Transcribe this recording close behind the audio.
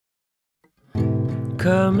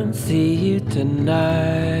Come and see you tonight.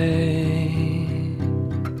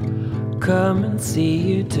 Come and see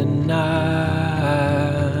you tonight.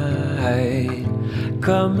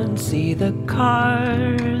 Come and see the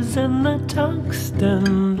cars and the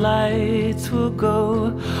tungsten lights will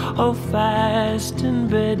go all fast and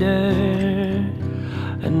bitter,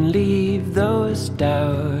 and leave those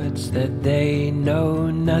doubts that they know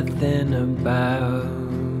nothing about.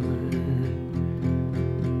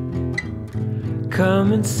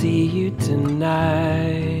 Come and see you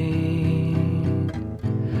tonight.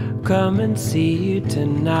 Come and see you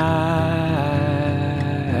tonight.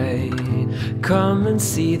 Come and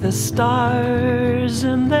see the stars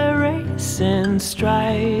and their racing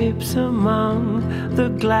stripes among the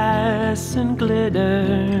glass and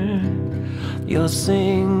glitter. You'll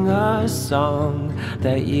sing a song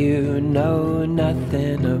that you know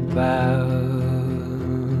nothing about.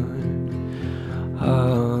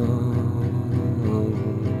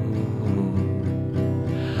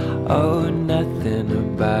 Oh, nothing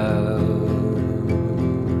about.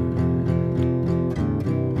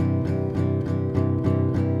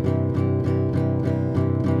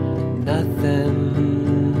 Nothing.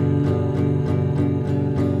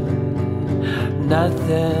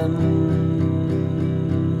 Nothing.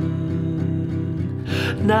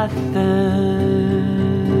 Nothing.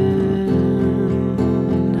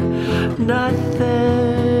 Nothing.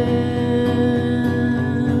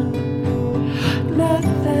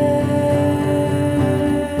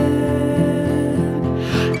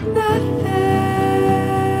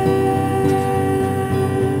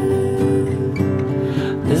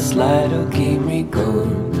 This light'll keep me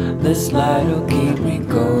going, this light'll keep me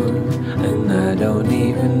going, and I don't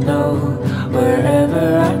even know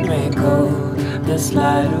wherever I may go. This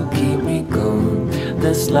light'll keep me going,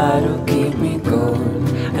 this light'll keep me going,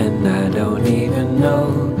 and I don't even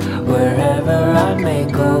know wherever I may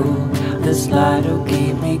go. This light'll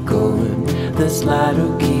keep me going, this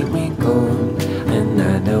light'll keep me going, and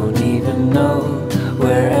I don't even know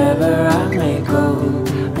wherever I may go.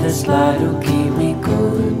 This light'll keep me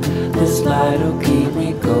going, this light'll keep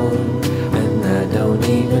me going, and I don't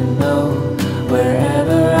even know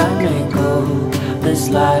wherever I may go. This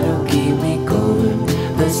light'll keep me going,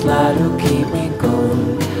 this light'll keep me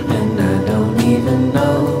going, and I don't even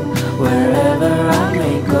know wherever I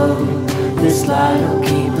may go. This light'll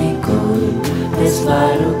keep me going, this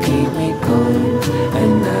light'll keep me going,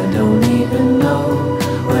 and I don't